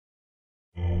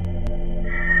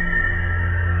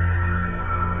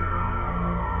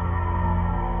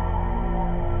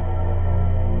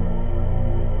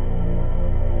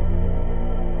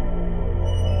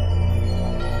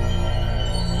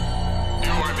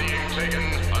taken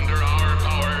under our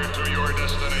power to your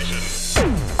destination.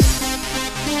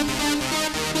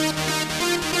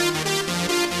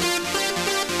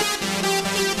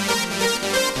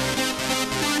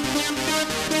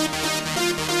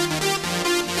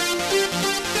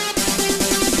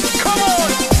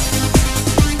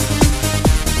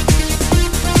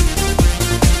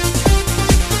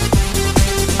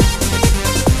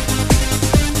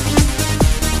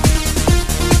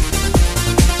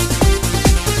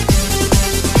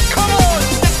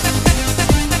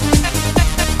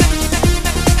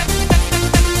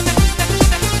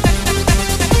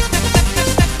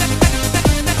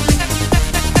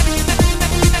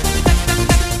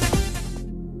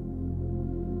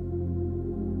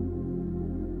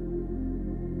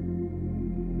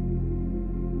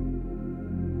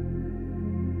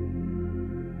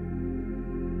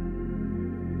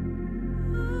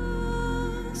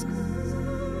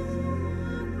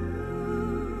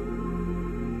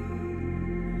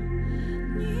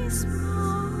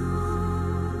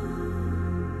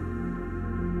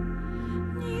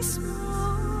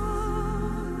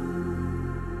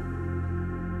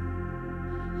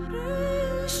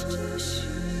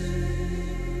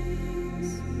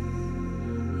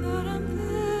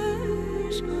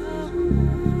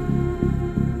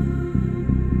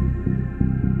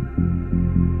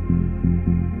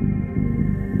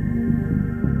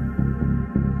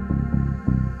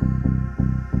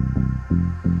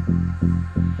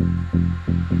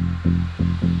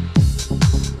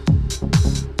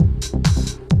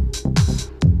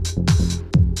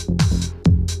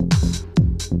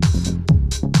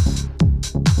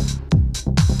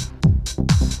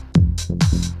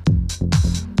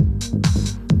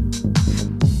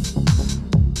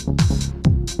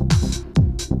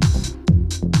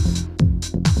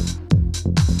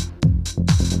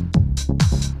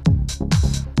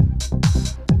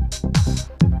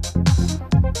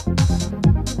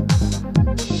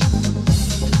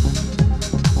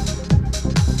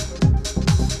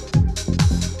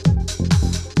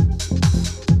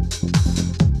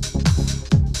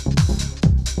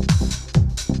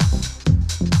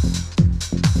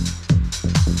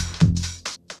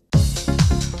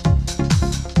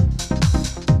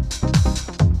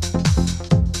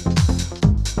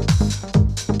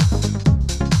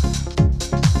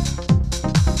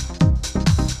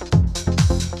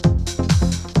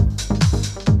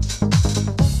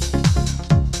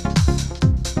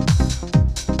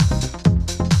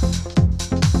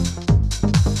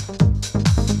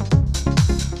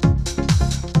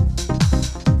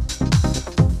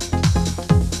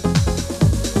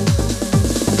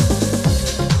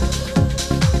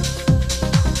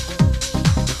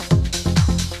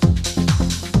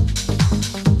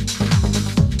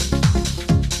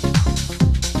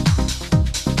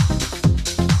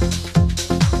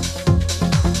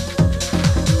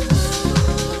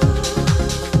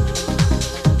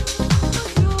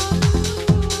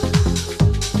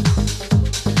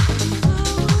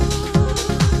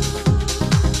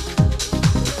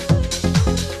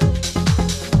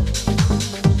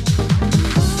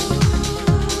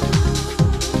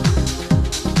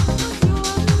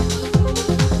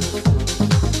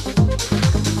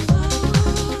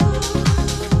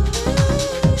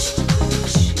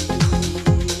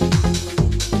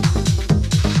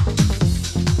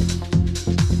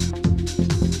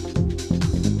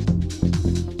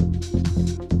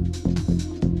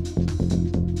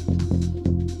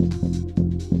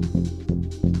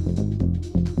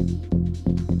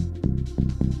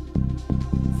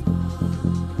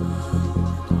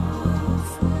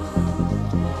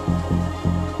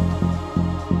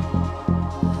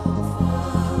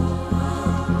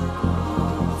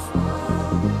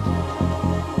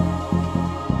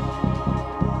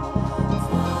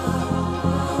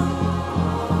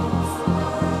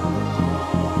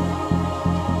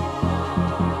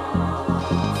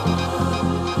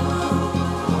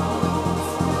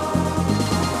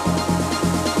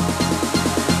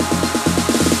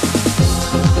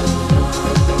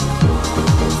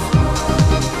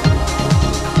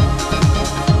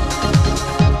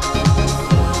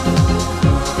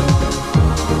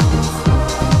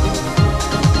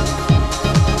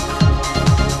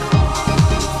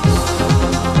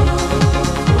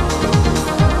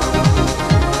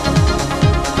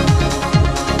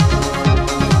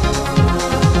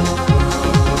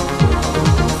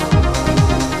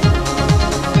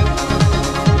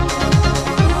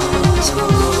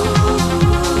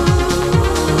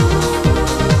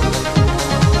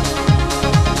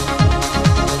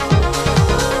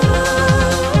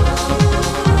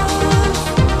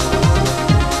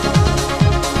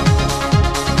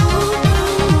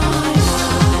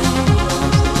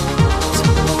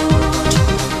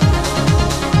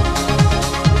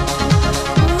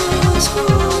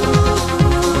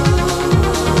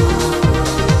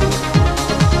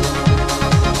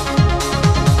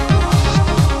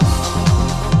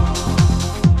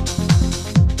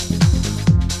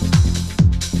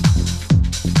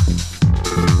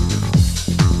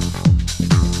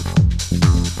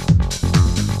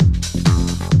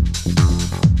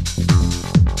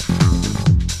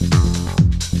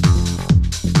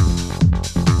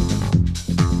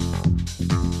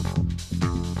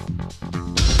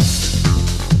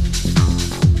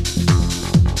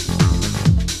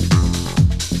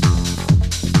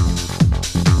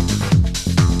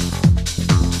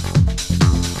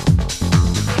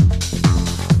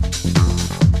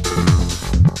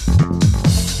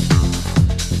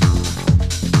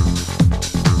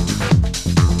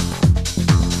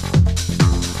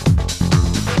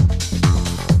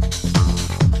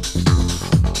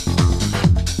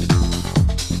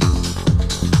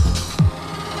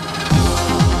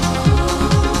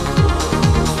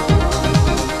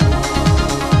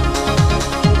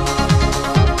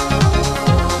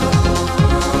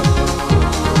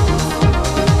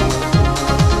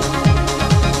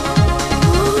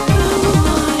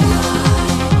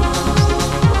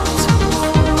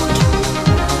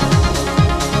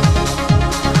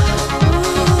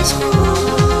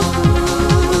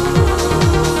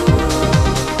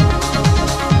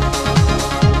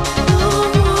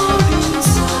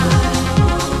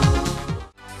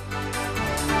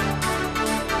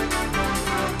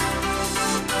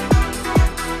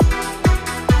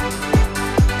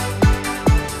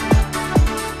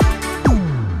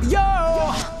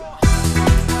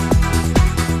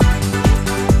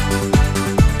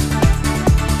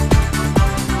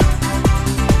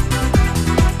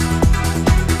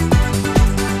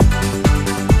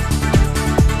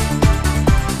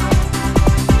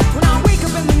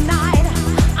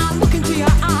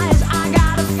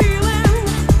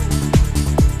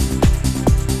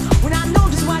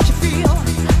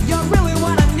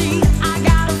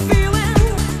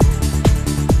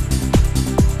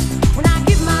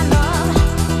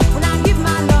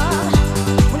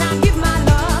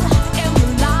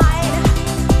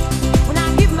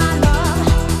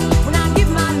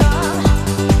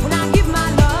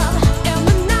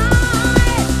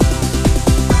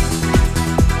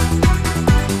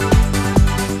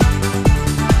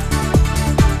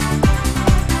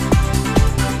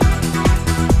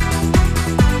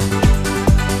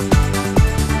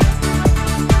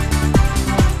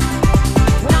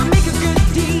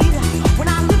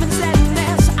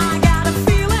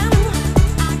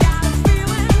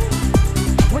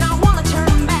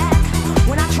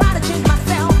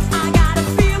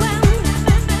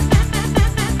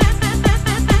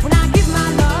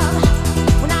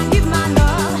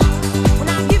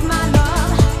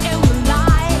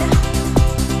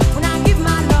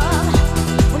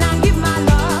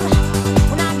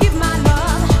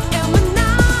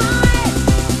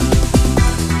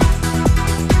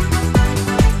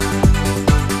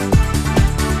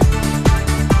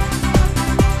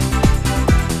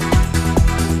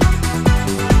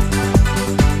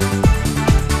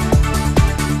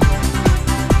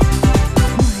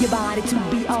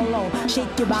 be alone.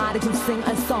 Shake your body to sing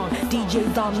a song.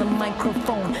 DJ's on the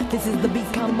microphone. This is the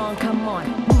beat, come on, come on.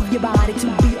 Move your body to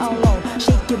be alone.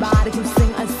 Shake your body to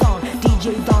sing a song.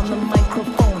 DJ's on the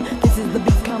microphone. This is the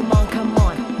beat, come on, come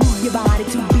on. Move your body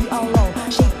to be alone.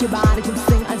 Shake your body to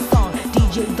sing a song.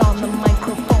 DJ's on the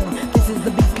microphone. This is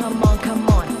the beat, come on, come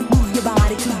on. Move your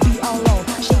body to be alone.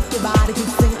 Shake your body to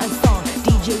sing a song.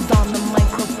 DJ's on the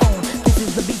microphone. This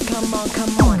is the beat, come on,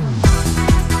 come on.